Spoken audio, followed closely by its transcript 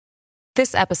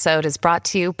This episode is brought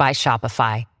to you by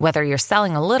Shopify. Whether you're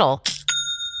selling a little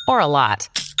or a lot,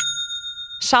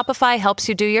 Shopify helps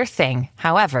you do your thing,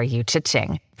 however you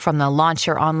cha-ching. From the launch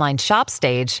your online shop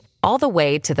stage, all the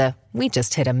way to the we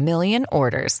just hit 1 million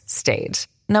orders stage.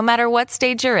 No matter what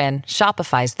stage you're in,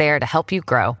 Shopify's there to help you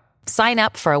grow. Sign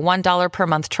up for a $1 per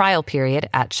month trial period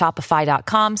at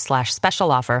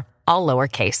shopify.com/special offer, all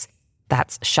lowercase.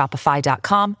 That's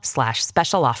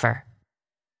shopify.com/special offer.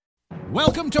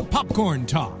 Welcome to Popcorn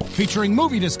Talk, featuring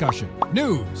movie discussion,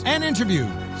 news, and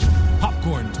interviews.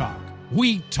 Popcorn Talk.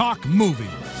 We talk movies.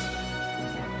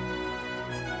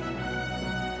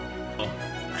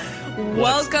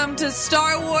 Welcome to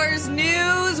Star Wars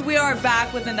News. We are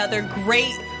back with another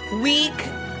great week.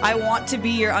 I want to be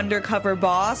your undercover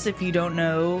boss, if you don't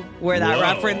know where that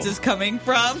reference is coming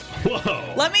from.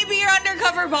 Whoa. Let me be your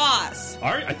undercover boss.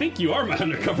 I think you are my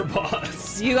undercover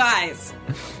boss. You guys,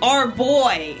 our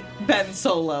boy, Ben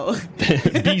Solo.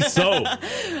 Be so.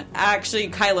 Actually,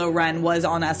 Kylo Ren was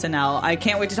on SNL. I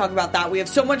can't wait to talk about that. We have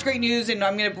so much great news, and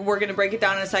we're gonna break it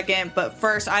down in a second. But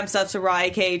first, I'm Steph Sarai,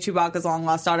 aka Chewbacca's long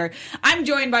lost daughter. I'm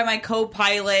joined by my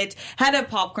co-pilot, head of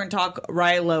Popcorn Talk,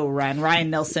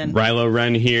 Ryan Nilsson. Rilo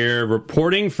Ren here,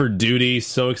 reporting for duty.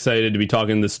 So excited to be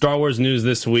talking the Star Wars news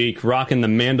this week. Rocking the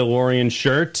Mandalorian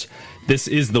shirt. This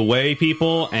is the way,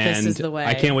 people, and this is the way.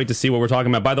 I can't wait to see what we're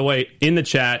talking about. By the way, in the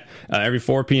chat, every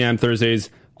 4 p.m.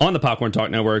 Thursdays on the Popcorn Talk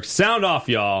Network. Sound off,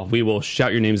 y'all. We will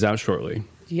shout your names out shortly.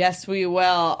 Yes, we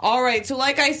will. All right. So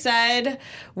like I said,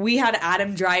 we had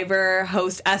Adam Driver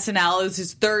host SNL. It was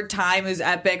his third time. It was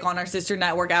epic on our sister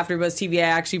network, AfterBuzz TV. I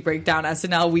actually break down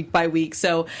SNL week by week.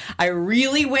 So I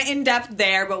really went in depth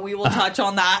there, but we will touch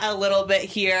on that a little bit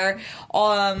here.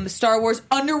 Star Wars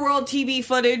Underworld TV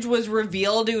footage was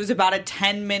revealed. It was about a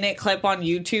 10-minute clip on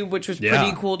YouTube, which was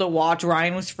pretty cool to watch.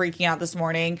 Ryan was freaking out this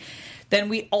morning. Then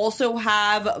we also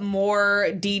have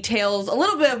more details, a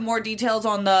little bit more details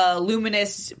on the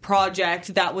Luminous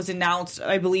project that was announced,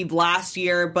 I believe, last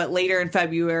year, but later in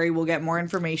February we'll get more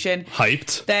information.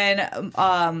 Hyped. Then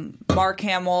Mark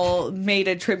Hamill made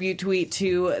a tribute tweet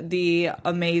to the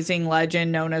amazing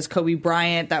legend known as Kobe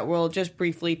Bryant that we'll just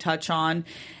briefly touch on.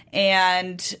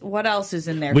 And what else is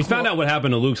in there? We found out what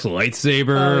happened to Luke's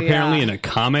lightsaber, apparently, in a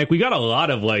comic. We got a lot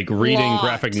of, reading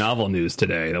graphic novel news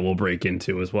today that we'll break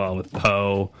into as well, with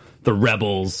Poe, the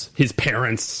Rebels, his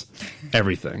parents,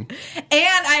 everything.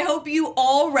 And I hope you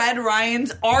all read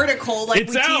Ryan's article we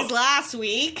teased last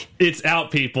week. It's out,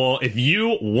 people. If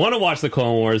you want to watch the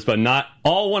Clone Wars, but not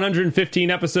all 115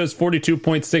 episodes,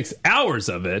 42.6 hours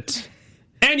of it,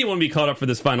 and you want to be caught up for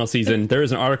this final season, there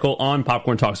is an article on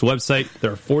Popcorn Talk's website.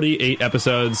 There are 48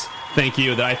 episodes, thank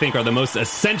you, that I think are the most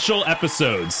essential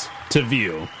episodes to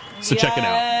view. So check it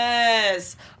out.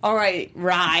 Yes. All right,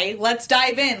 Rye, let's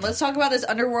dive in. Let's talk about this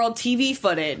Underworld TV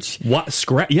footage. Yeah,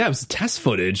 it was test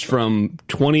footage from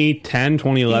 2010,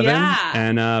 2011,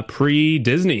 and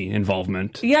pre-Disney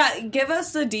involvement. Yeah, give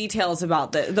us the details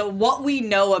about the what we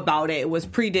know about it. It was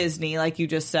pre-Disney, like you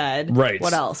just said. Right.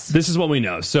 What else? This is what we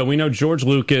know. So we know George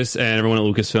Lucas and everyone at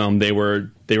Lucasfilm, they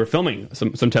were filming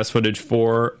some test footage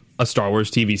for a Star Wars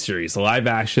TV series, live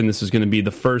action. This was going to be the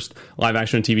first live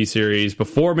action TV series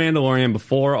before Mandalorian,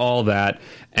 before all that.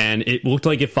 And it looked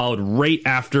like it followed right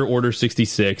after Order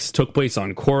 66, took place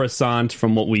on Coruscant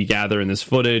from what we gather in this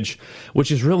footage,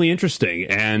 which is really interesting.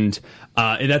 And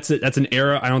that's an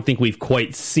era I don't think we've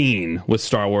quite seen with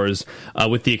Star Wars,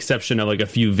 with the exception of a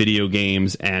few video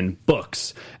games and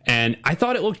books. And I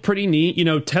thought it looked pretty neat.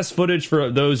 Test footage,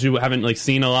 for those who haven't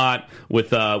seen a lot with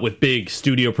big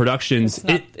studio productions,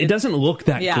 it doesn't look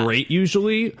that great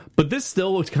usually, but this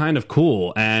still looked kind of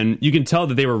cool. And you can tell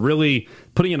that they were really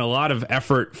putting in a lot of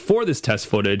effort for this test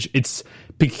footage. It's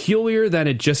peculiar that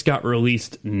it just got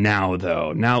released now,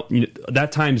 though. Now,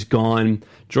 that time's gone.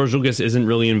 George Lucas isn't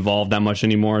really involved that much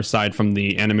anymore, aside from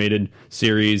the animated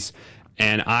series.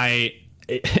 And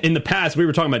in the past, we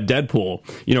were talking about Deadpool.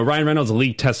 Ryan Reynolds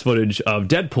leaked test footage of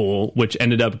Deadpool, which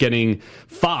ended up getting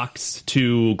Fox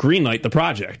to greenlight the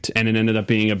project. And it ended up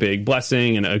being a big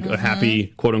blessing and a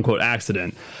happy, quote-unquote,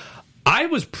 accident. I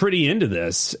was pretty into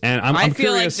this, and I'm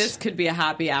feel curious. like this could be a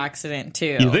happy accident,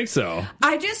 too. You think so?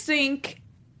 I just think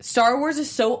Star Wars is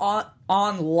so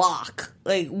on lock.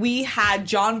 We had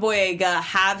John Boyega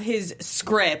have his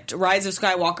script, Rise of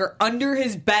Skywalker, under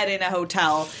his bed in a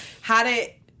hotel, had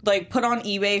it put on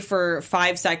eBay for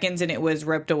 5 seconds, and it was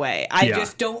ripped away. I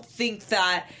just don't think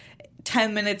that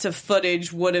 10 minutes of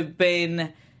footage would have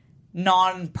been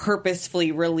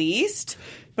non-purposefully released.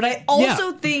 But I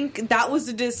also think that was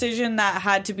a decision that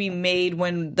had to be made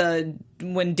when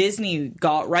Disney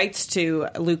got rights to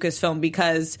Lucasfilm,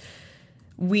 because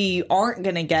we aren't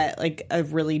going to get like a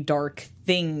really dark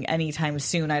thing anytime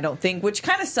soon, I don't think, which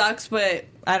kind of sucks, but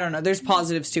I don't know. There's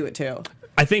positives to it too.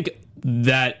 I think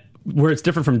that where it's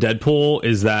different from Deadpool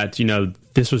is that,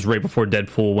 this was right before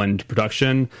Deadpool went into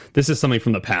production. This is something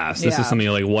from the past. This is something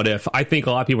like, what if? I think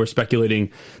a lot of people are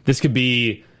speculating this could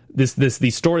be these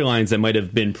storylines that might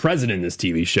have been present in this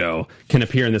TV show can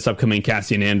appear in this upcoming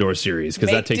Cassian Andor series,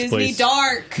 because that takes Disney place.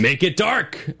 Dark. Make it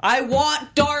dark. I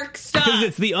want dark stuff. Because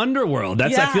it's the underworld.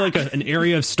 That's I feel like an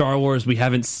area of Star Wars we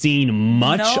haven't seen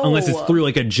much unless it's through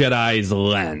like a Jedi's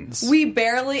lens.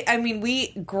 We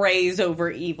graze over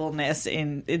evilness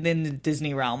in the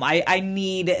Disney realm. I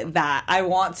need that. I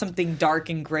want something dark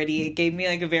and gritty. It gave me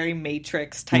like a very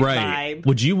Matrix type vibe.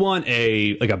 Would you want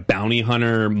a bounty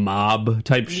hunter mob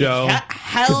type show?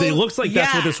 Because it looks like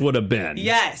that's what this would have been.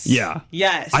 Yes. Yeah.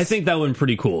 Yes. I think that would be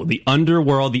pretty cool. The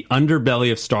underworld, the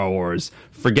underbelly of Star Wars.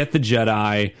 Forget the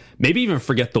Jedi. Maybe even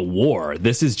forget the war.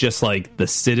 This is just like the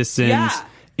citizens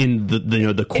in the corners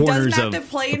of the planet. It doesn't have to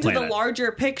play into the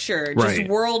larger picture. Just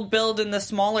world build in the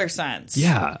smaller sense.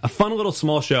 Yeah. A fun little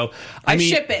small show. I mean,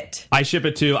 ship it. I ship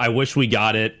it too. I wish we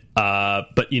got it.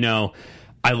 But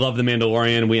I love The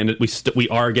Mandalorian. We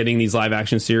are getting these live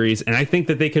action series, and I think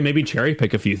that they can maybe cherry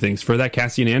pick a few things for that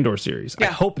Cassian Andor series. I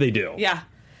hope they do.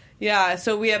 Yeah,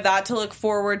 so we have that to look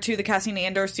forward to, the Cassian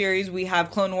Andor series. We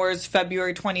have Clone Wars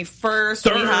February 21st.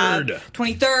 3rd. We have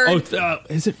 23rd.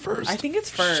 Oh, is it first? I think it's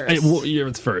first.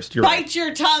 It's first. You're Bite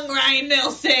your tongue, Ryan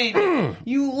Nilsson.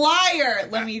 You liar.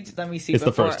 Let me see. It's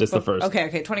the first. It's the first.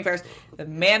 Okay, 21st. The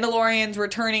Mandalorian's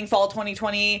returning fall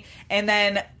 2020. And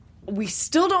then we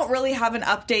still don't really have an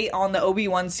update on the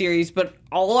Obi-Wan series, but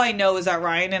all I know is that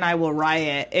Ryan and I will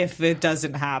riot if it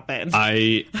doesn't happen.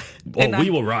 We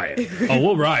will riot.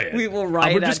 We'll riot. We will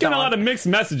riot. We're just getting a lot of mixed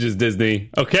messages, Disney.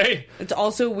 Okay? It's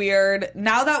also weird.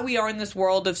 Now that we are in this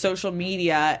world of social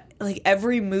media, like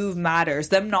every move matters.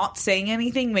 Them not saying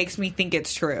anything makes me think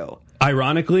it's true.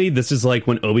 Ironically, this is like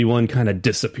when Obi-Wan kind of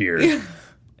disappeared.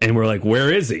 And we're like,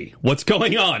 where is he? What's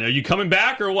going on? Are you coming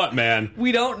back or what, man?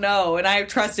 We don't know, and I have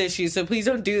trust issues, so please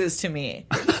don't do this to me.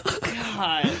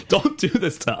 God. Don't do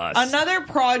this to us. Another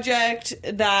project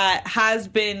that has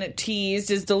been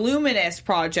teased is the Luminous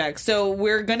project. So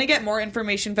we're going to get more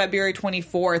information February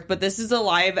 24th, but this is a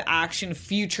live-action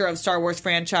future of Star Wars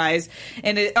franchise.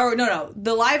 And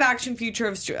the live-action future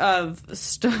of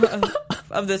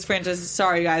this franchise.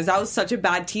 Sorry, guys, that was such a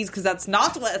bad tease because that's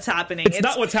not what's happening. It's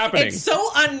not what's happening. It's so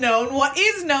unknown. What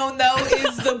is known, though,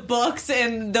 is the books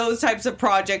and those types of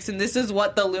projects, and this is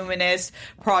what the Luminous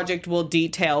project will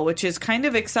detail, which is kind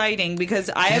of exciting because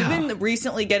I have been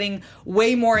recently getting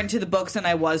way more into the books than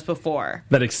I was before.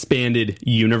 That expanded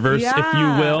universe, if you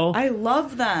will. I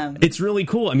love them. It's really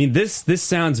cool. I mean, this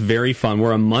sounds very fun.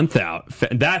 We're a month out.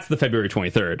 That's the February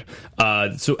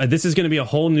 23rd. So this is going to be a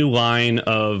whole new line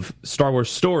of Star Wars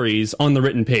stories on the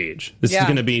written page. This is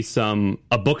going to be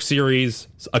a book series,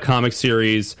 a comic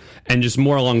series, and just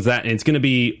more along that. And it's going to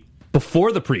be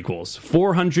before the prequels,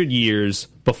 400 years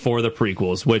before the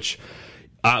prequels, which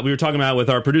we were talking about with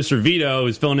our producer Vito,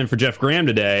 who's filling in for Jeff Graham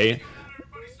today.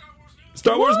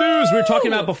 Star Wars News, we were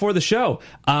talking about before the show.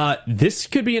 This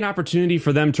could be an opportunity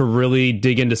for them to really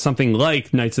dig into something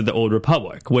like Knights of the Old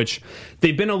Republic, which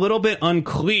they've been a little bit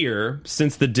unclear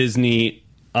since the Disney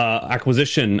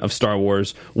acquisition of Star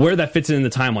Wars, where that fits in the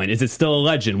timeline. Is it still a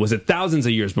legend? Was it thousands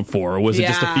of years before? Or was it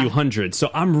just a few hundred? So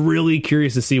I'm really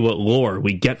curious to see what lore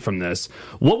we get from this.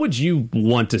 What would you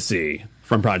want to see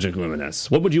from Project Luminous?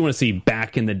 What would you want to see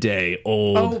back in the day,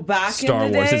 Star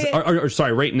Wars? Or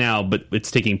sorry, right now, but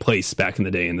it's taking place back in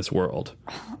the day in this world.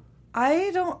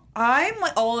 I'm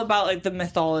all about like the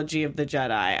mythology of the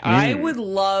Jedi. I would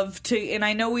love to, and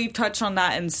I know we've touched on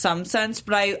that in some sense,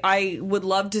 but I would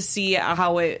love to see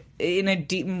how it in a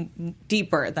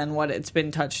deeper than what it's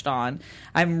been touched on.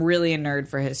 I'm really a nerd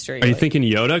for history. Are you thinking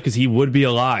Yoda? Because he would be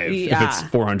alive if it's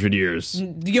 400 years.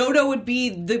 Yoda would be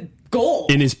the goal.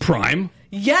 In his prime?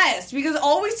 Yes, because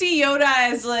all we see Yoda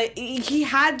as like he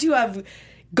had to have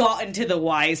gotten to the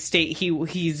wise state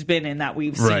he's been in that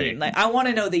we've seen. Right. Like I want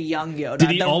to know the young Yoda,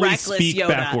 Did he the always reckless speak Yoda.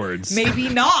 Backwards? Maybe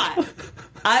not.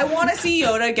 I want to see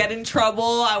Yoda get in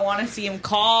trouble. I want to see him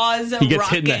cause a He gets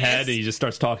ruckus. hit in the head and he just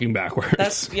starts talking backwards.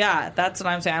 That's what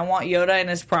I'm saying. I want Yoda in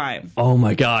his prime. Oh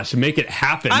my gosh, make it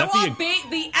happen. I want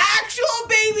the actual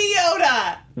baby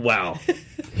Yoda. Wow.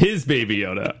 His baby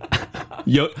Yoda.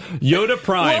 Yoda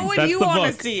Prime. What would That's you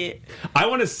want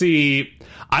to see?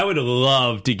 I would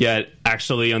love to get,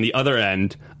 actually, on the other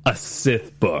end, a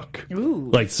Sith book. Ooh.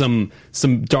 Like some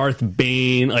Darth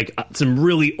Bane, like some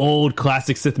really old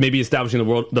classic Sith, maybe establishing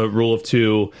the rule of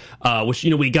two, which,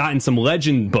 we got in some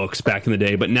legend books back in the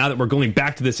day, but now that we're going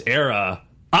back to this era,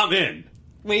 I'm in.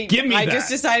 Wait, Give me I that. just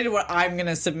decided what I'm going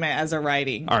to submit as a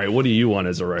writing. All right, what do you want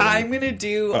as a writer? I'm going to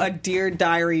do a Dear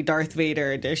Diary Darth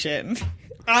Vader edition.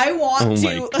 I want Oh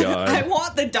my God. I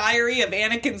want the diary of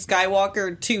Anakin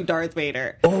Skywalker to Darth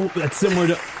Vader. Oh, that's similar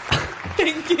to...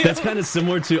 Thank you. That's kind of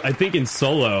similar to, I think in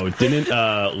Solo, didn't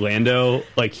Lando,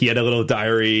 like, he had a little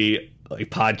diary, like,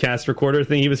 podcast recorder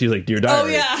thing? He was like, Dear Diary. Oh,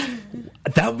 yeah.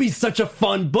 That would be such a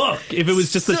fun book if it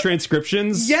was just the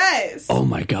transcriptions. Yes. Oh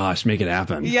my gosh, make it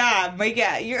happen. Yeah, make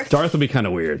it. Darth would be kind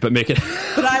of weird, but make it.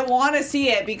 But I want to see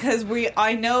it because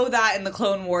I know that in the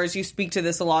Clone Wars you speak to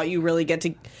this a lot. You really get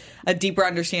to a deeper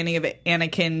understanding of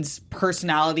Anakin's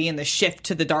personality and the shift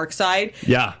to the dark side.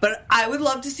 Yeah. But I would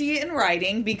love to see it in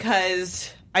writing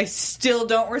because I still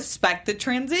don't respect the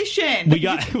transition. We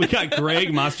got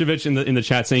Greg Mostrovich in the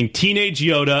chat saying Teenage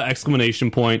Yoda !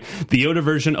 The Yoda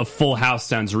version of Full House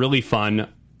sounds really fun.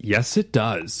 Yes, it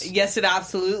does. Yes, it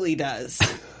absolutely does.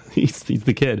 He's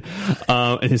the kid,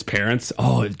 and his parents.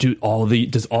 Oh, does all of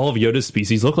Yoda's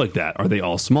species look like that? Are they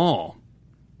all small?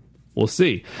 We'll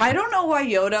see. I don't know why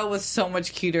Yoda was so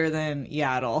much cuter than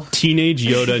Yaddle. Teenage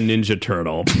Yoda Ninja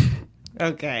Turtle.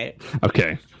 Okay.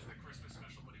 Okay.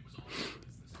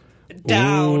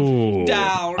 Down.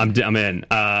 I'm in.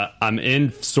 I'm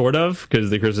in, sort of, because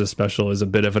the Christmas special is a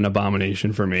bit of an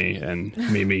abomination for me and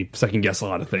made me second guess a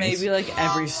lot of things. Maybe like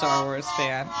every Star Wars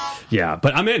fan. Yeah,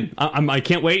 but I'm in. I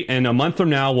can't wait, and a month from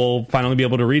now we'll finally be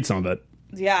able to read some of it.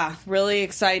 Yeah, really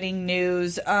exciting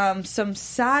news. Some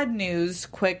sad news,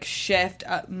 quick shift.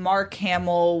 Mark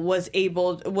Hamill was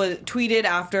tweeted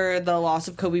after the loss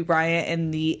of Kobe Bryant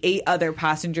and the 8 other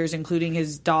passengers, including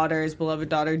his beloved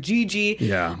daughter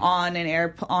Gigi, on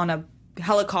a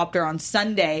helicopter on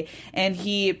Sunday, and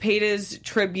he paid his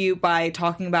tribute by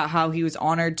talking about how he was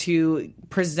honored to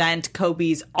present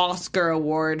Kobe's Oscar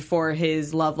award for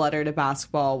his love letter to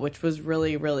basketball, which was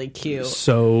really, really cute.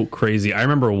 So crazy. I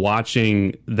remember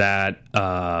watching that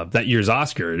year's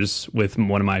Oscars with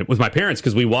my parents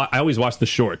because I always watched the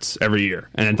shorts every year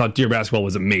and I thought Dear Basketball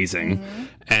was amazing. Mm-hmm.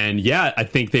 And yeah, I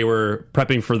think they were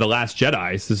prepping for The Last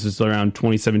Jedi. So this is around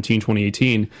 2017,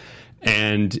 2018.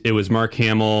 And it was Mark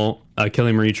Hamill,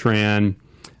 Kelly Marie Tran,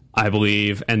 I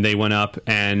believe, and they went up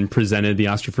and presented the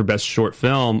Oscar for Best Short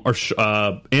Film or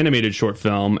Animated Short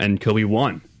Film, and Kobe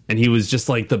won. And he was just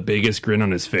like the biggest grin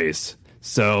on his face.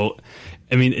 So,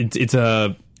 I mean, it's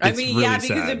really because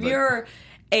sad, if you're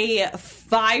a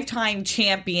 5-time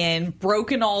champion,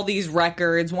 broken all these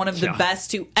records, one of the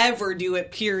best to ever do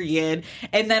it, period,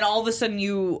 and then all of a sudden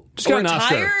you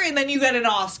retire and then you get an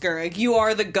Oscar. Like, you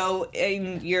are the GOAT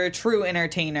and you're a true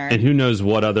entertainer. And who knows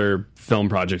what other film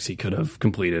projects he could have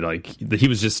completed. Like, he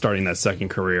was just starting that second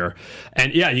career.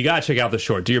 And yeah, you gotta check out the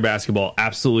short. Dear Basketball,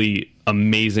 absolutely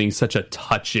amazing. Such a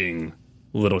touching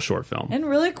little short film. And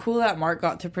really cool that Mark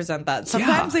got to present that.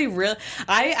 Sometimes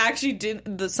I actually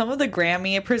did, some of the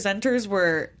Grammy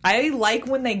presenters I like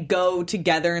when they go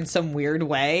together in some weird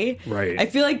way. Right. I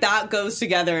feel like that goes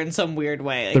together in some weird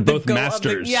way. Like they're both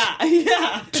masters.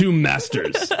 Yeah. 2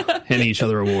 masters handing each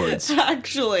other awards.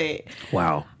 Actually.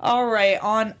 Wow. All right.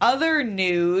 On other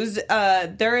news,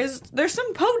 there's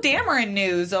some Poe Dameron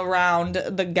news around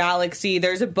the galaxy.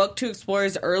 There's a book to explore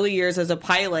his early years as a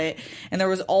pilot, and there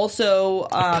was also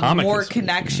more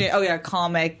connection.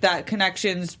 Comic that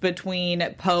connections between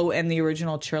Poe and the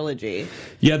original trilogy.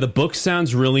 Yeah, the book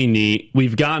sounds really neat.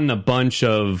 We've gotten a bunch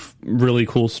of really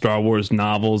cool Star Wars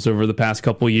novels over the past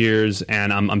couple years,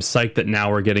 and I'm psyched that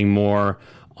now we're getting more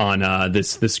on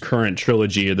this current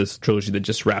trilogy, or this trilogy that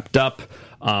just wrapped up.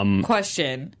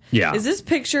 Question. Yeah. Is this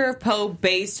picture of Poe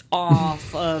based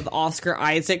off of Oscar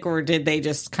Isaac, or did they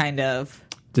just kind of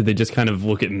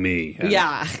look at me?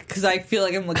 Yeah, because I feel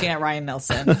like I'm looking at Ryan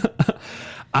Nelson.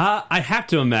 I have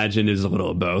to imagine it's a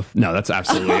little of both. No, that's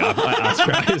absolutely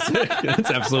Oscar Isaac.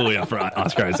 That's absolutely up for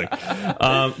Oscar Isaac.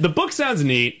 The book sounds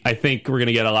neat. I think we're going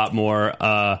to get a lot more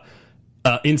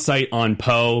insight on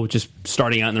Poe just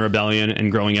starting out in the rebellion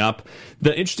and growing up.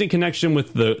 The interesting connection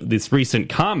with this recent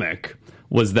comic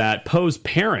was that Poe's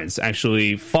parents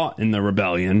actually fought in the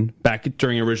rebellion back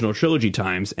during original trilogy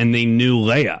times, and they knew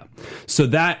Leia. So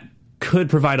that could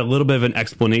provide a little bit of an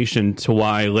explanation to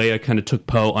why Leia kind of took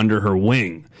Poe under her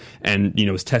wing and,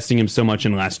 was testing him so much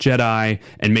in Last Jedi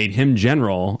and made him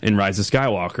general in Rise of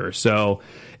Skywalker. So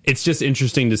it's just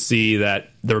interesting to see that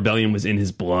the rebellion was in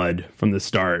his blood from the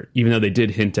start, even though they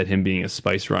did hint at him being a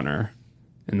spice runner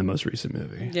in the most recent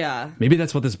movie. Yeah. Maybe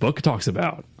that's what this book talks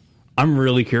about. I'm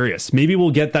really curious. Maybe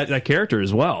we'll get that character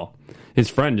as well. His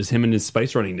friend, just him in his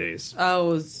spice running days.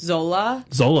 Oh, Zola?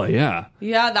 Zola, yeah.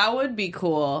 Yeah, that would be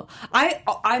cool.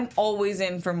 I'm always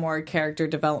in for more character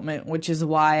development, which is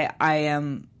why I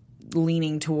am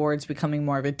leaning towards becoming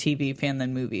more of a TV fan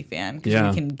than movie fan because Yeah.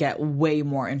 we can get way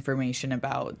more information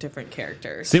about different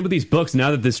characters. Same with these books.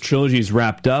 Now that this trilogy is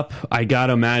wrapped up, I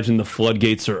gotta imagine the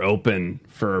floodgates are open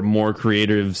for more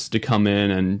creatives to come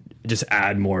in and just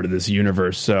add more to this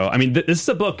universe. So, I mean, this is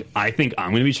a book I think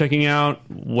I'm going to be checking out.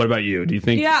 What about you? Do you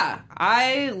think? Yeah,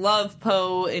 I love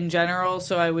Poe in general,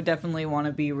 so I would definitely want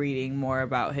to be reading more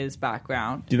about his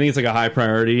background. Do you think it's like a high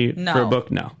priority No. for a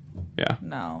book? No. Yeah.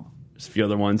 No. Just a few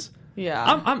other ones.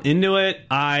 Yeah. I'm into it.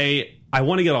 I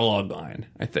want to get a log line,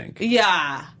 I think.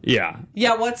 Yeah. Yeah.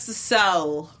 Yeah, what's the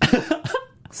sell?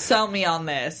 Sell me on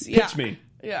this. Yeah. Pitch me.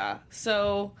 Yeah.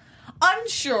 So,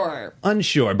 unsure.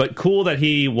 Unsure, but cool that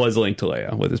he was linked to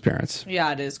Leia with his parents.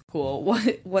 Yeah, it is cool.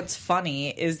 What's funny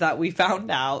is that we found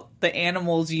out the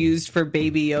animals used for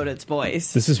Baby Yoda's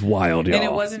voice. This is wild, y'all. And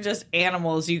it wasn't just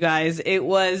animals, you guys. It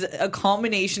was a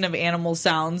combination of animal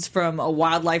sounds from a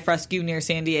wildlife rescue near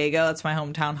San Diego. That's my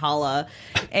hometown, Hala.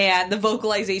 And the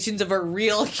vocalizations of a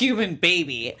real human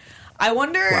baby. I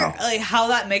wonder like how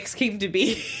that mix came to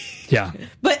be. Yeah.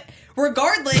 But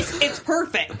regardless, it's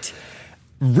perfect.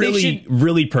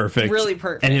 Really perfect. Really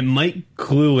perfect. And it might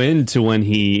clue into when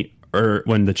Baby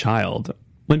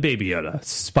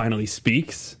Yoda finally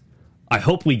speaks. I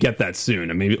hope we get that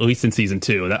soon, and maybe at least in season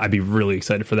 2. I'd be really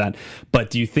excited for that. But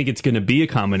do you think it's going to be a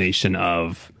combination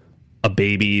of do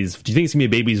you think it's going to be a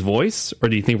baby's voice, or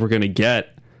do you think we're going to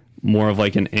get more of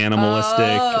like an animalistic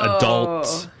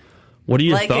adult? What are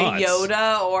your thoughts? Like a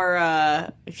Yoda or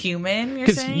a human, you're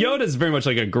Because saying? Yoda's very much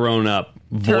like a grown-up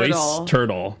voice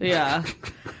turtle. Yeah.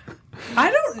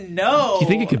 I don't know. Do you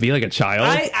think it could be like a child?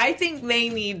 I think they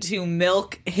need to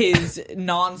milk his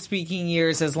non-speaking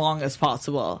years as long as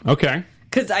possible. Okay.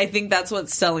 Because I think that's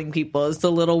what's selling people is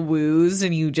the little woos,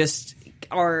 and you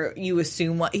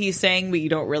assume what he's saying, but you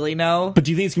don't really know. But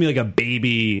do you think it's gonna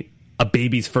be like a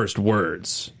baby's first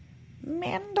words?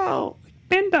 Mando.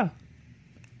 Mando.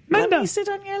 Let me sit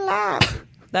on your lap.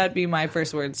 That'd be my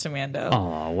first words to Mando.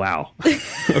 Oh, wow.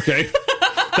 Okay.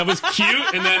 That was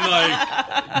cute and then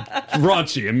like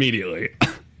raunchy immediately.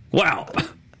 Wow.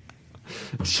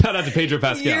 Shout out to Pedro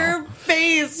Pascal. Your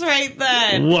face right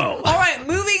then. Whoa. All right,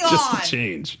 moving Just on. a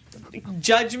change.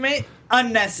 Judgment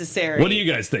unnecessary. What do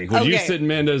you guys think? Would you Okay. sit in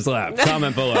Mando's lap?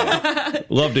 Comment below.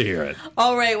 Love to hear it.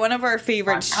 All right, one of our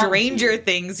favorite Stranger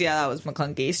Things. Yeah, that was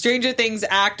McClunky. Stranger Things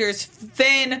actors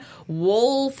Finn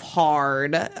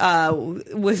Wolfhard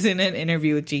was in an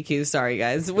interview with GQ. Sorry,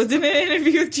 guys. Was in an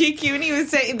interview with GQ, and he was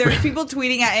saying there were people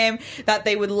tweeting at him that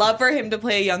they would love for him to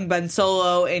play a young Ben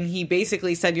Solo, and he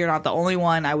basically said, "You're not the only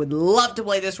one. I would love to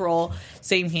play this role."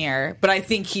 Same here, but I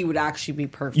think he would actually be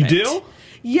perfect. You do?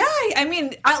 Yeah, I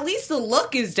mean, at least the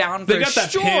look is down for They got that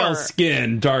sure. pale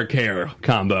skin, dark hair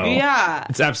combo. Yeah.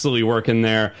 It's absolutely working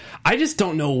there. I just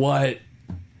don't know what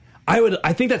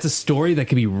I think that's a story that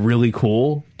could be really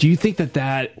cool. Do you think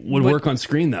that would work on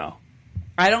screen though?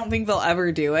 I don't think they'll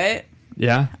ever do it.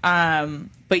 Yeah.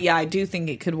 But yeah, I do think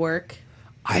it could work.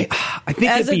 I think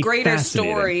As it'd a be greater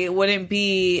fascinating. story, it wouldn't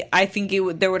be. I think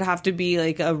there would have to be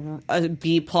like a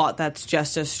B plot that's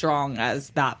just as strong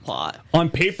as that plot. On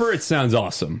paper, it sounds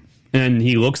awesome, and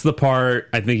he looks the part.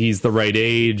 I think he's the right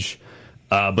age,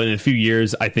 but in a few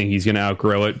years, I think he's going to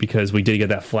outgrow it because we did get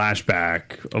that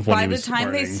flashback of when By he the was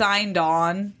time they learning. signed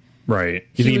on, Right?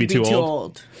 he You think would he'd be too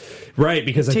old? Right,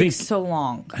 because I think, Takes so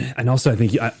long. and also I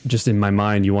think just in my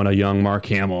mind, you want a young Mark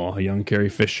Hamill, a young Carrie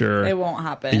Fisher, It won't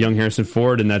happen. a young Harrison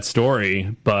Ford in that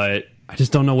story, but I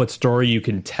just don't know what story you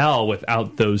can tell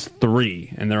without those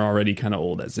three, and they're already kind of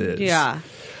old as is. Yeah.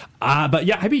 But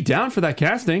yeah, I'd be down for that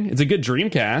casting. It's a good dream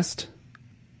cast.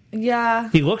 Yeah.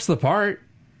 He looks the part.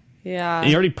 Yeah.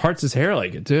 He already parts his hair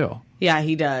like it too, Yeah,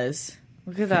 he does.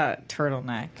 Look at that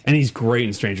turtleneck. and he's great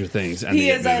in Stranger Things. And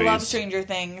He the is. I movies. love Stranger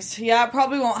Things. Yeah, it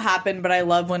probably won't happen, but I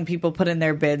love when people put in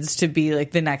their bids to be like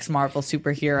the next Marvel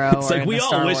superhero. It's or like in we the all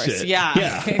Star wish Wars. it. Yeah.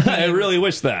 I really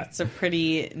wish that. It's a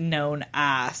pretty known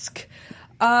ask.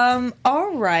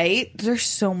 All right. There's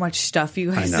so much stuff,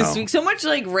 you guys, I know. this week. So much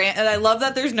like rant, and I love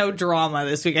that there's no drama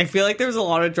this week. I feel like there's a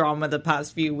lot of drama the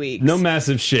past few weeks. No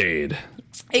massive shade.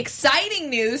 Exciting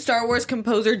news. Star Wars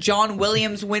composer John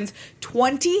Williams wins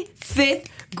 25th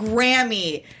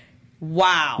Grammy.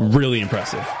 Wow. Really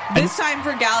impressive. This time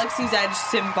for Galaxy's Edge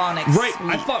Symphonic Right,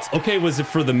 Suite. I thought, okay, was it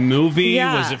for the movie?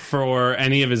 Yeah. Was it for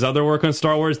any of his other work on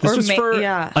Star Wars? This Or was for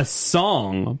yeah. a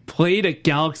song played at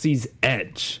Galaxy's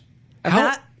Edge. How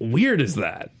That- weird is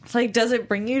that? It's like, does it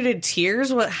bring you to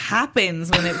tears? What happens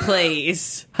when it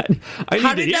plays? I need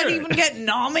How to did that hear even it. get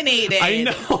nominated? I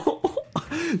know.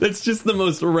 That's just the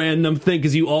most random thing,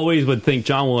 because you always would think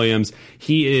John Williams,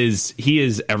 he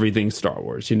is everything Star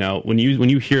Wars. You know, when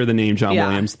you hear the name John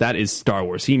Williams, that is Star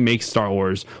Wars. He makes Star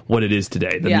Wars what it is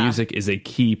today. The music is a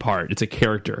key part. It's a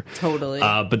character. Totally.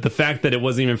 But the fact that it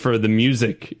wasn't even for the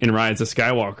music in Rise of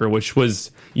Skywalker, which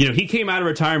was, you know, he came out of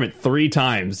retirement 3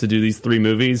 times to do these 3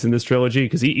 movies in this trilogy,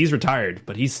 because he's retired,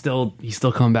 but he's still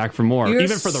coming back for more. You're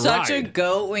even for the such ride. a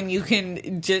goat when you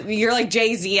can. You're like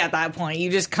Jay-Z at that point. You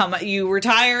just you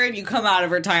retire and you come out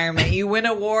of retirement. You win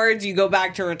awards, you go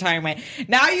back to retirement.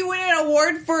 Now you win an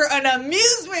award for an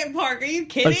amusement park. Are you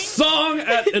kidding? A song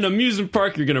at an amusement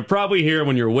park you're going to probably hear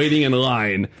when you're waiting in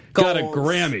line. Got a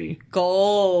Grammy.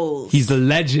 Goals. He's a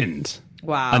legend.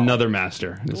 Wow. Another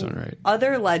master in his own right.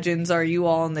 Other legends are you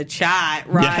all in the chat,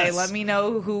 right? Yes. Let me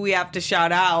know who we have to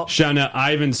shout out. Shout out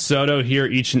Ivan Soto here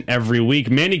each and every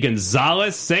week. Manny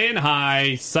Gonzalez saying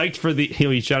hi. Psyched for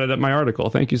he shouted at my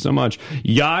article. Thank you so much.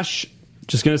 Yash.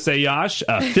 Just going to say Yash.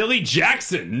 Philly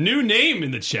Jackson, new name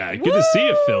in the chat. Good to see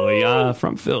you, Philly.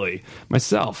 From Philly.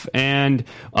 Myself. And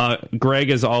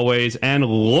Greg, as always. And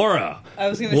Laura. I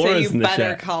was going to say, you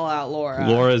better call out Laura.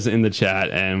 Laura's in the chat,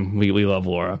 and we love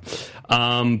Laura.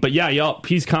 But yeah, y'all,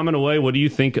 please comment away. What do you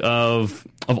think of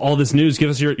all this news? Give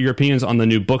us your opinions on the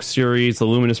new book series, the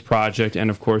Luminous Project, and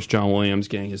of course, John Williams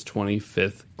getting his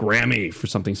 25th Grammy for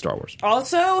something Star Wars.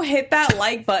 Also, hit that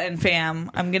like button, fam.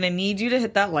 I'm going to need you to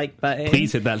hit that like button.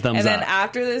 Please hit that thumbs up. And then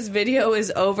after this video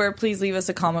is over, please leave us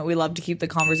a comment. We love to keep the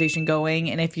conversation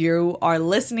going. And if you are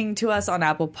listening to us on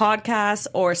Apple Podcasts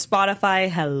or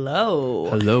Spotify, hello.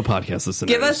 Hello, podcast listeners.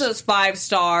 Give us those 5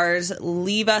 stars.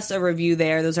 Leave us a review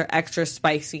there. Those are extra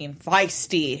spicy and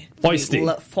feisty.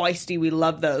 Feisty. We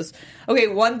love those. Okay,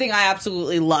 one thing I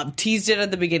absolutely loved. Teased it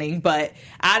at the beginning, but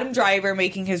Adam Driver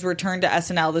making his return to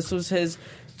SNL. This was his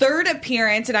 3rd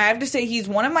appearance, and I have to say he's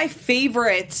one of my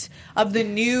favorites of the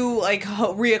new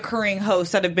reoccurring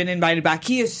hosts that have been invited back.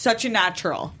 He is such a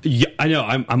natural. Yeah, I know.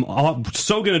 I'm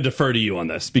so going to defer to you on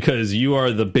this, because you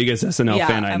are the biggest SNL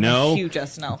fan I know. I'm a huge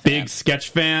SNL fan. Big sketch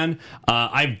fan.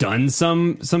 I've done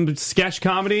some sketch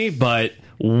comedy, but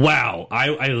wow,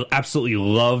 I absolutely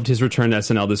loved his return to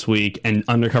SNL this week. And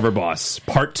Undercover Boss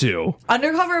Part 2.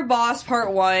 Undercover Boss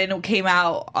Part 1 came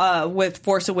out with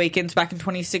Force Awakens back in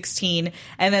 2016,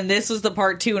 and then this was the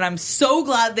Part 2, and I'm so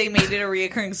glad they made it a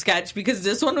reoccurring sketch, because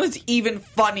this one was even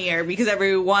funnier, because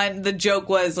the joke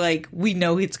was like, we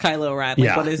know it's Kylo Ren.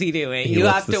 Like, what is he doing? You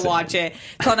have to watch it.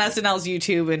 It's on SNL's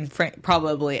YouTube and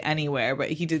probably anywhere, but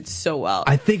he did so well.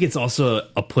 I think it's also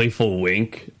a playful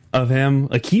wink of him.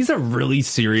 Like, he's a really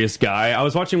serious guy. I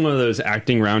was watching one of those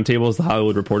acting roundtables the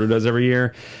Hollywood Reporter does every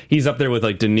year. He's up there with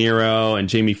like De Niro and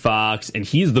Jamie Foxx, and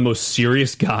he's the most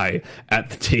serious guy at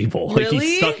the table. Like, really?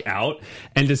 He's stuck out.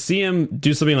 And to see him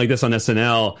do something like this on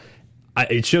SNL,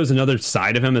 it shows another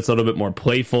side of him that's a little bit more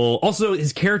playful. Also,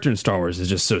 his character in Star Wars is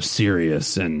just so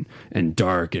serious and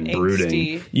dark and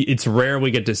brooding. It's rare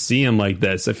we get to see him like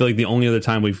this. I feel like the only other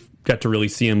time we've got to really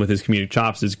see him with his comedic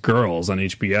chops is Girls on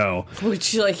HBO.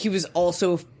 Which, he was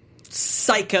also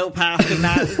psychopath in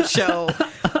that show.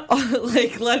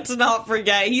 Let's not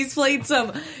forget, he's played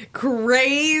some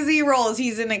crazy roles.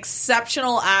 He's an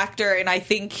exceptional actor, and I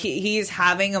think he's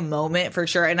having a moment for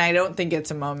sure. And I don't think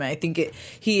it's a moment. I think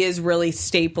he is really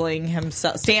stamping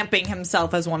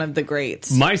himself as one of the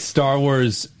greats. My Star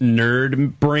Wars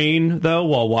nerd brain, though,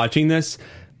 while watching this,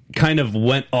 kind of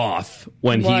went off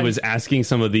when he was asking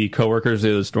some of the coworkers, the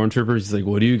stormtroopers. He's like,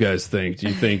 "What do you guys think? Do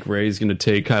you think Rey's going to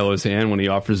take Kylo's hand when he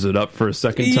offers it up for a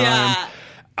second time?" Yeah.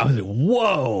 I was like,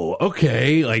 "Whoa,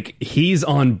 okay." Like, he's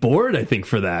on board, I think,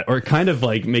 for that, or kind of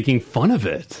like making fun of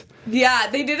it. Yeah,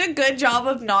 they did a good job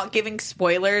of not giving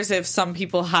spoilers if some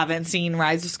people haven't seen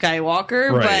Rise of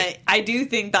Skywalker, but I do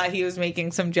think that he was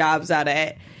making some jabs at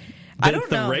it. I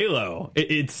don't know. The Reylo.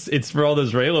 It's for all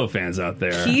those Reylo fans out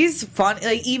there. He's fun.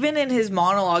 Even in his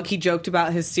monologue, he joked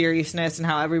about his seriousness and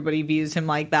how everybody views him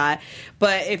like that.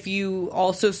 But if you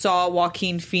also saw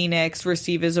Joaquin Phoenix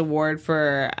receive his award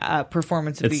for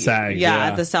performance of the SAG,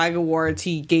 at the SAG Awards,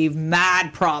 he gave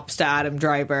mad props to Adam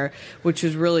Driver, which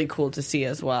was really cool to see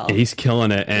as well. He's killing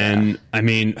it, and I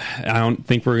mean, I don't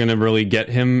think we're gonna really get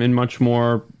him in much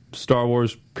more Star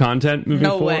Wars content moving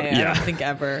forward. No way. I don't think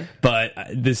ever. But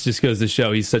this just goes to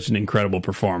show he's such an incredible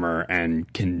performer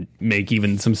and can make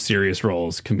even some serious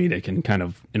roles comedic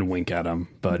and wink at them.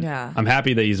 But I'm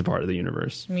happy that he's a part of the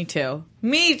universe. Me too.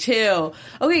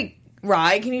 Okay,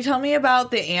 Rye, can you tell me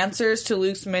about the answers to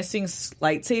Luke's missing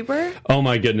lightsaber? Oh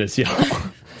my goodness, yeah.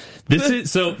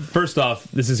 First off,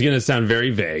 this is going to sound very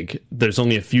vague. There's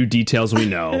only a few details we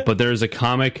know, but there's a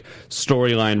comic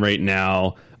storyline right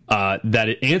now that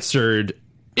it answered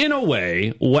in a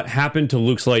way, what happened to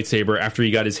Luke's lightsaber after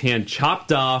he got his hand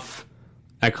chopped off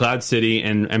at Cloud City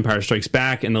and Empire Strikes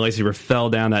Back, and the lightsaber fell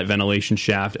down that ventilation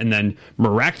shaft, and then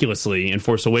miraculously in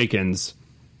Force Awakens,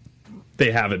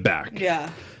 they have it back. Yeah.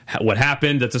 What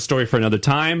happened? That's a story for another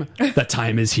time. That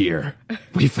time is here.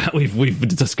 We've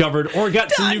discovered or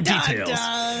got some new details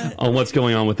on what's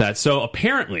going on with that. So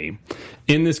apparently,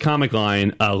 in this comic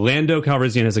line, Lando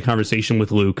Calrissian has a conversation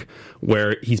with Luke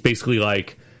where he's basically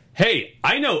like, "Hey,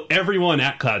 I know everyone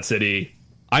at Cloud City.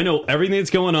 I know everything that's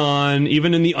going on,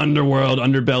 even in the underworld,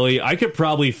 underbelly. I could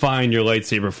probably find your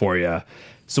lightsaber for you."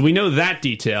 So we know that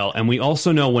detail, and we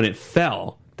also know when it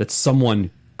fell that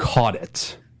someone caught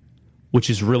it, which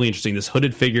is really interesting. This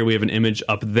hooded figure, we have an image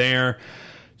up there.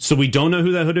 So we don't know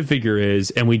who that hooded figure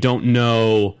is, and we don't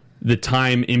know the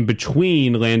time in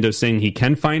between Lando saying he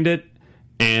can find it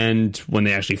and when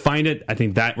they actually find it. I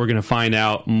think that we're going to find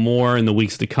out more in the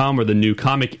weeks to come, or the new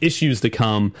comic issues to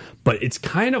come. But it's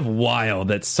kind of wild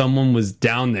that someone was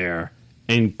down there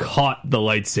and caught the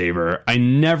lightsaber. I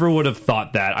never would have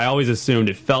thought that. I always assumed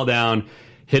it fell down,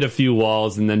 hit a few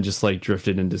walls, and then just like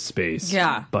drifted into space.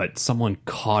 Yeah. But someone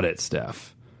caught it,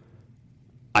 Steph.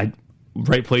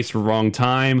 Right place for wrong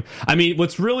time. I mean,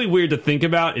 what's really weird to think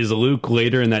about is Luke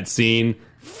later in that scene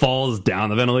falls down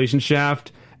the ventilation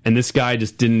shaft, and this guy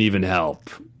just didn't even help.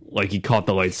 Like, he caught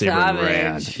the lightsaber and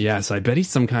ran. Yes, I bet he's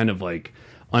some kind of like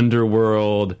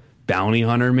underworld bounty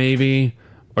hunter, maybe,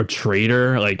 or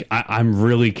traitor. Like, I'm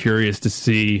really curious to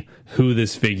see who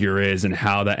this figure is and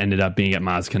how that ended up being at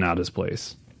Maz Kanata's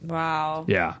place. Wow.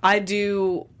 Yeah.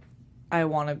 I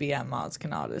want to be at Maz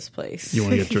Kanata's place. You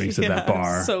want to get drinks at that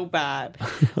bar. So bad.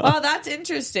 Wow, that's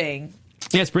interesting.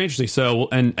 Yeah, it's pretty interesting. So,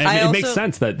 and it makes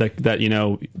sense that you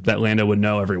know, that Lando would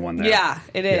know everyone there. Yeah,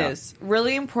 it is. Yeah.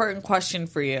 Really important question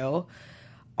for you.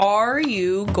 Are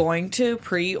you going to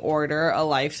pre-order a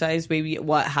life-size baby?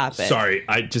 What happened? Sorry,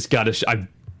 I just got to... I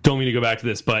don't mean to go back to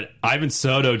this, but Ivan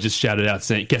Soto just shouted out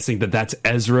guessing that that's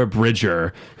Ezra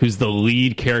Bridger, who's the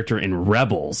lead character in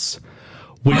Rebels,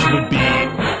 which would be...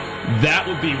 That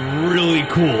would be really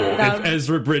cool if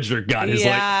Ezra Bridger got his,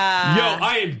 like, yo,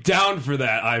 I am down for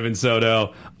that, Ivan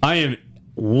Soto. I am,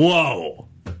 whoa.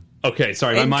 Okay,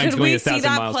 sorry, my mind's going 1,000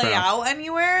 miles per hour. Could we see that play out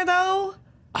anywhere, though?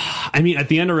 I mean, at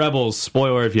the end of Rebels,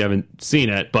 spoiler if you haven't seen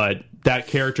it, but that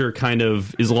character kind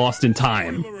of is lost in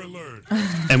time.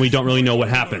 And we don't really know what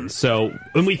happens. So,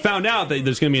 when we found out that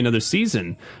there's going to be another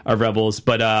season of Rebels,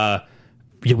 but,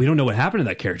 yeah, we don't know what happened to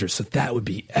that character, so that would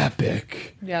be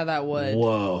epic. Yeah, that would.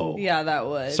 Whoa. Yeah, that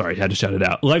would. Sorry, had to shout it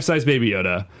out. Life-size Baby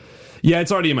Yoda. Yeah,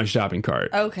 it's already in my shopping cart.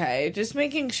 Okay, just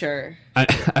making sure.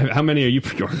 How many are you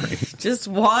pre-ordering? Just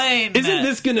one. Isn't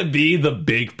this going to be the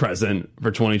big present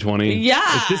for 2020? Yeah.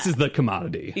 Like, this is the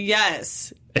commodity.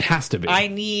 Yes. It has to be. I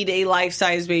need a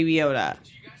life-size Baby Yoda.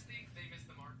 Do you guys think they missed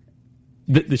the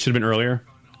mark? This should have been earlier.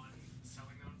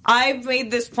 I've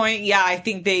made this point. Yeah, I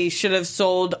think they should have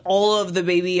sold all of the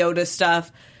Baby Yoda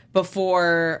stuff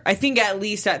before, I think at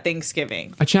least at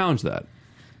Thanksgiving. I challenge that.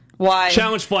 Why?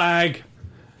 Challenge flag.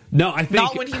 No, I think...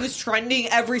 Not when he was trending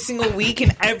every single week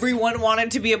and everyone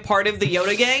wanted to be a part of the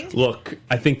Yoda gang? Look,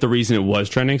 I think the reason it was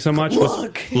trending so much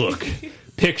was... Look,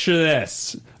 picture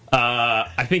this.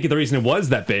 I think the reason it was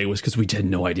that big was because we had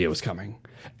no idea it was coming.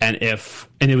 And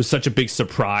it was such a big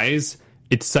surprise...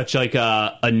 It's such like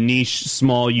a niche,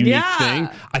 small, unique thing.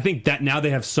 I think that now they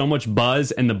have so much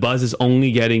buzz, and the buzz is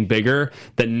only getting bigger,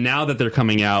 that now that they're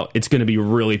coming out, it's going to be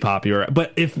really popular.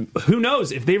 But who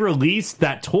knows, if they released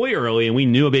that toy early and we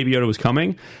knew a Baby Yoda was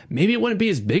coming, maybe it wouldn't be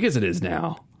as big as it is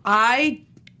now. I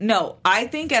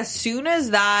think as soon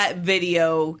as that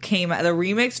video came out, the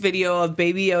remix video of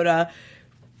Baby Yoda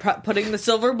putting the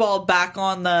silver ball back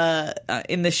on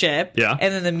in the ship, yeah,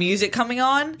 and then the music coming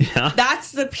on, yeah,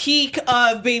 that's the peak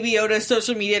of Baby Yoda's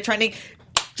social media trending.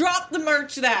 Drop the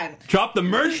merch then. Drop the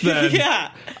merch then.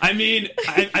 Yeah. I mean,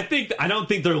 I don't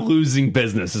think they're losing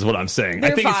business, is what I'm saying.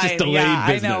 They're I think fine. It's just delayed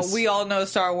business. I know. We all know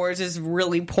Star Wars is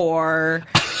really poor,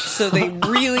 so they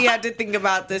really had to think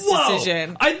about this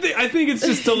decision. I think it's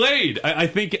just delayed. I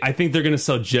think they're going to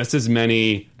sell just as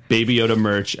many Baby Yoda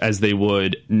merch as they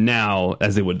would now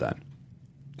as they would then.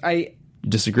 I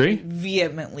disagree?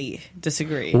 Vehemently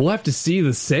disagree. We'll have to see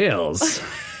the sales.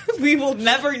 We will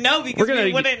never know because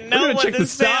we wouldn't know what the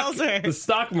sales are. The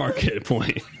stock market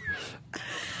point.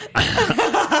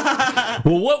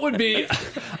 Well, what would be...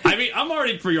 I mean, I'm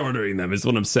already pre-ordering them is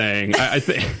what I'm saying. I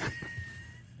think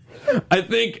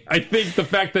the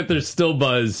fact that there's still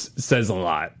buzz says a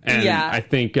lot. And yeah. I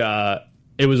think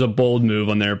it was a bold move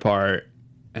on their part.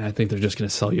 And I think they're just going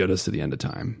to sell Yodas to the end of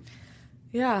time.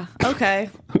 Yeah. Okay.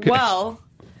 Okay. Well,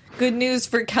 Good news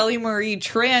for Kelly Marie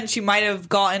Tran. She might have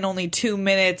gotten only 2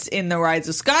 minutes in The Rise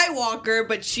of Skywalker,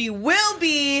 but she will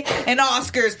be an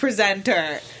Oscars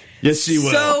presenter. Yes, she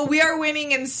will. So we are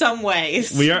winning in some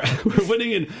ways. We're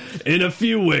winning in a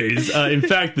few ways. In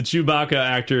fact, the Chewbacca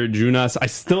actor Jonas, I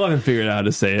still haven't figured out how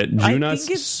to say it. Jonas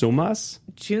Sumas?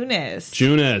 Jonas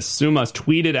Sumas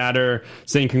tweeted at her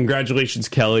saying, "Congratulations,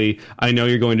 Kelly. I know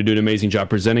you're going to do an amazing job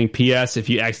presenting. P.S. If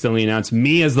you accidentally announce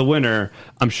me as the winner,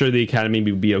 I'm sure the Academy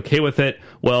would be okay with it.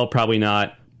 Well, probably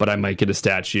not, but I might get a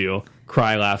statue.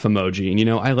 Cry, laugh emoji." And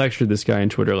I lectured this guy on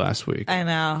Twitter last week. I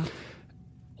know.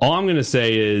 All I'm going to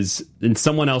say is, and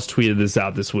someone else tweeted this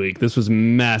out this week, this was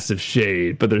massive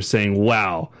shade, but they're saying,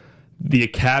 wow, the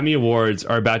Academy Awards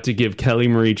are about to give Kelly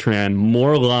Marie Tran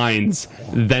more lines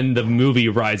than the movie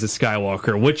Rise of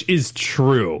Skywalker, which is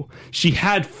true. She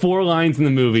had 4 lines in the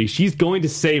movie. She's going to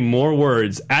say more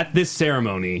words at this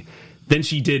ceremony than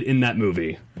she did in that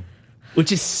movie.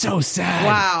 Which is so sad.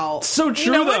 Wow. So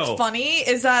true, though. What's funny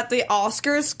is that the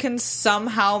Oscars can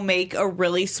somehow make a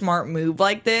really smart move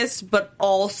like this, but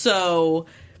also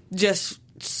just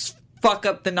fuck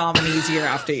up the nominees year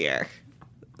after year.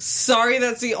 Sorry,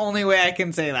 that's the only way I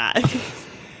can say that.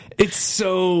 It's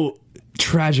so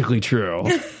tragically true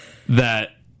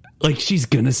that, she's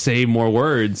gonna say more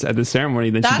words at the ceremony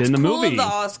than she did in the movie.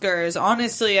 That's cool, the Oscars.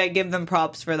 Honestly, I give them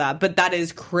props for that, but that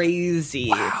is crazy.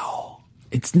 Wow.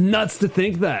 It's nuts to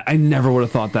think that. I never would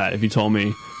have thought that if you told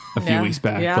me a few weeks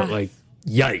back. Yeah. But,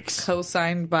 yikes.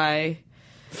 Co-signed by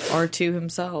R2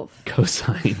 himself.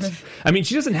 Co-signed. I mean,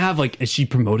 she doesn't have, is she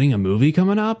promoting a movie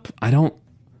coming up? I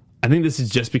think this is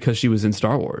just because she was in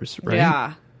Star Wars,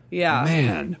 right? Yeah.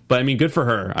 Man. But, I mean, good for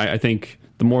her. I think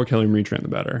the more Kelly Marie Tran, the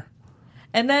better.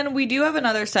 And then we do have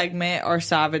another segment, our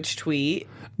Savage Tweet.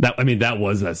 That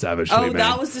was that Savage tweet, man.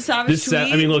 That was the Savage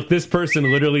tweet? Look, this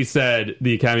person literally said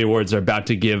the Academy Awards are about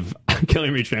to give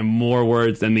Kelly Marie Tran more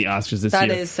words than the Oscars this year.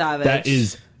 That is savage. That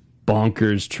is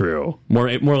bonkers true. More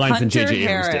lines than J.J.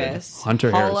 Abrams did. Hunter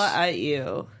Harris. Holla at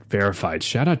you. Verified.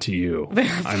 Shout out to you.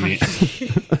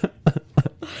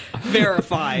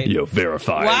 Verified. Yo,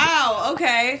 verified. Wow,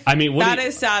 okay. I mean, that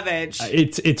is savage.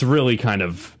 It's really kind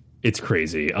of... It's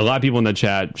crazy. A lot of people in the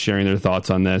chat sharing their thoughts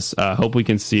on this. Hope we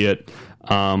can see it.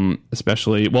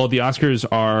 Especially, the Oscars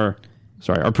are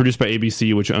produced by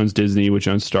ABC, which owns Disney, which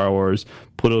owns Star Wars.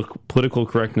 Political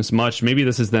correctness much. Maybe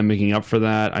this is them making up for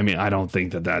that. I mean, I don't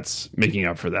think that that's making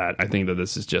up for that. I think that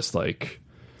this is just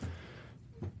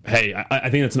hey,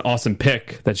 I think that's an awesome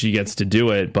pick that she gets to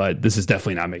do it, but this is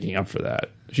definitely not making up for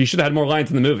that. She should have had more lines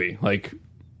in the movie.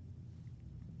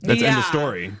 That's end of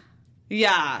story.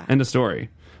 Yeah. End of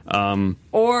story.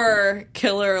 Or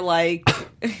killer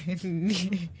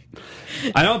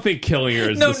I don't think killing her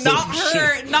is no, the not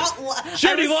her. Shit. Not she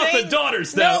already lost a daughter.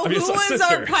 Now. No, who was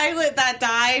our pilot that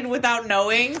died without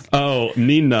knowing? Oh,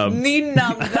 Neenub.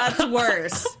 Neenub. That's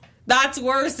worse. That's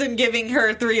worse than giving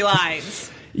her 3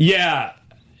 lines. Yeah,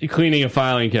 cleaning a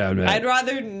filing cabinet. I'd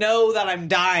rather know that I'm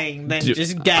dying than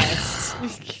just guess.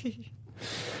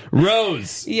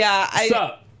 Rose. Yeah. What's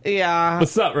up? Yeah.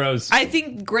 What's up, Rose? I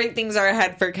think great things are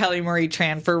ahead for Kelly Marie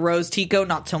Tran. For Rose Tico,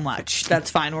 not so much. That's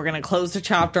fine. We're going to close the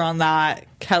chapter on that.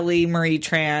 Kelly Marie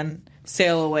Tran,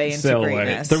 sail away into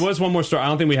greatness. There was one more story. I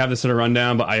don't think we have this in a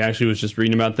rundown, but I actually was just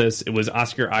reading about this. It was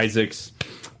Oscar Isaacs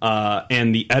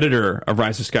and the editor of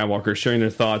Rise of Skywalker sharing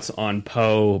their thoughts on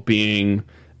Poe being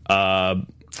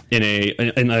in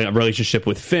a relationship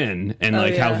with Finn and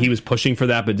how he was pushing for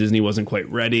that, but Disney wasn't quite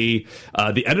ready.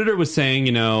 The editor was saying,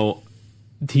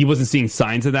 he wasn't seeing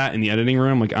signs of that in the editing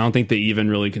room. I don't think they even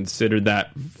really considered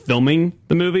that filming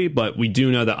the movie, but we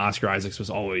do know that Oscar Isaacs was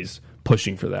always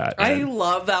pushing for that. I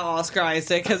love that Oscar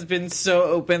Isaac has been so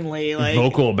openly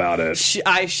vocal about it.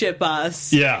 I ship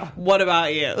us. Yeah. What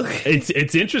about you?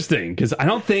 It's interesting because I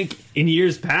don't think in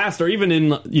years past or even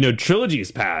in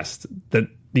trilogies past that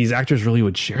these actors really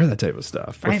would share that type of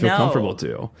stuff or feel comfortable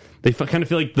to. They kind of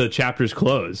feel like the chapter's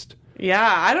closed. Yeah,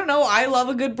 I don't know. I love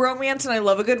a good bromance and I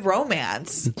love a good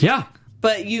romance. Yeah.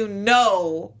 But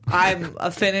I'm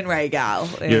a Finn and Rey gal.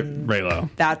 And you're Reylo.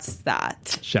 That's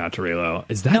that. Shout out to Reylo.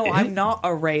 Is that No, it? I'm not a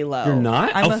Reylo. You're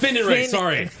not? I'm Finn and Rey.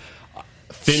 Sorry.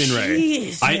 Finn and Rey.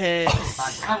 Jesus. I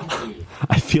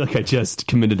feel like I just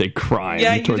committed a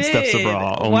crime towards Steph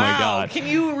Sabra. Oh my God. Can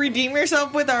you redeem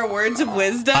yourself with our words of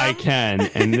wisdom? I can.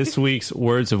 And this week's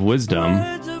words of wisdom.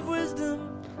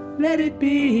 Let it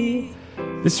be.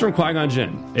 This is from Qui-Gon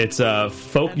Jinn. It's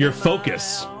your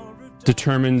focus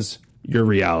determines your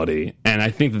reality. And I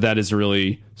think that is a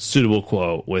really suitable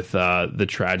quote with the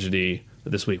tragedy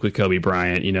this week with Kobe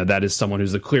Bryant. That is someone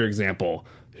who's a clear example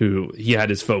who he had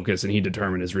his focus and he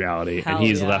determined his reality. Hell and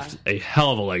he's yeah. left a hell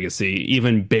of a legacy,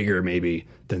 even bigger maybe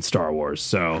than Star Wars.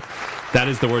 So that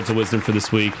is the words of wisdom for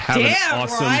this week. Have an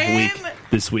awesome Ryan. week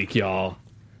this week, y'all.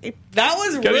 That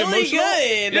was Getting really emotional?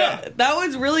 good. Yeah. That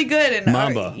was really good. And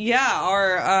Mamba.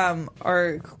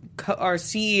 our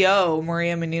CEO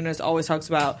Maria Menounos always talks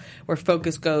about where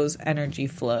focus goes, energy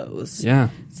flows. Yeah.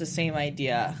 It's the same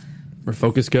idea. Where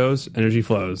focus goes, energy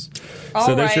flows. All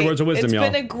so there's your right. words of wisdom, y'all.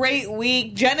 It's been a great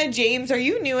week. Jenna James, are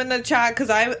you new in the chat?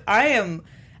 Because I am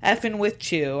effing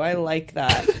with you. I like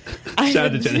that. Shout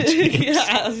out to Jenna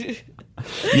Yeah. James.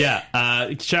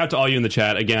 Yeah, shout out to all you in the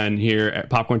chat again here at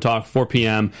Popcorn Talk, 4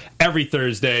 p.m. every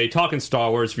Thursday, talking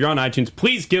Star Wars. If you're on iTunes,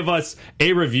 please give us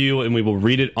a review and we will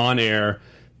read it on air.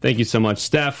 Thank you so much,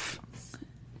 Steph.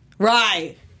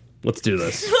 Right. Let's do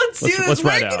this. Let's do this. Let's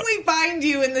Where ride can out. we find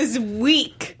you in this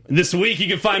week? This week, you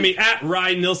can find me at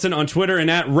Ryan Nilsson on Twitter and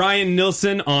at Ryan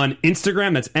Nilsson on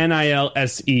Instagram. That's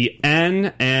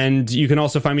Nilsen. And you can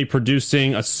also find me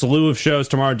producing a slew of shows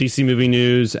tomorrow, DC Movie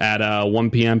News at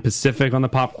 1 p.m. Pacific on the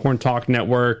Popcorn Talk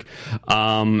Network,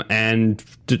 and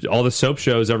all the soap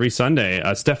shows every Sunday.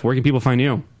 Steph, where can people find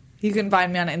you? You can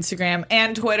find me on Instagram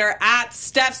and Twitter at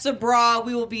Steph Sabra.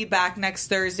 We will be back next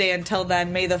Thursday. Until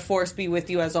then, may the force be with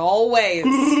you as always.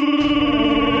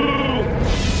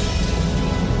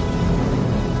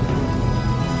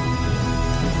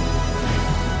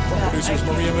 Producers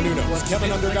Maria Menounos, Kevin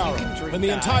Undergaro, and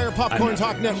the entire Popcorn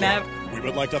Talk Network. We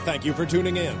would like to thank you for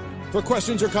tuning in. For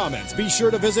questions or comments, be sure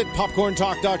to visit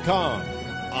popcorntalk.com.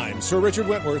 I'm Sir Richard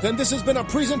Wentworth, and this has been a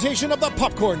presentation of the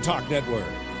Popcorn Talk Network.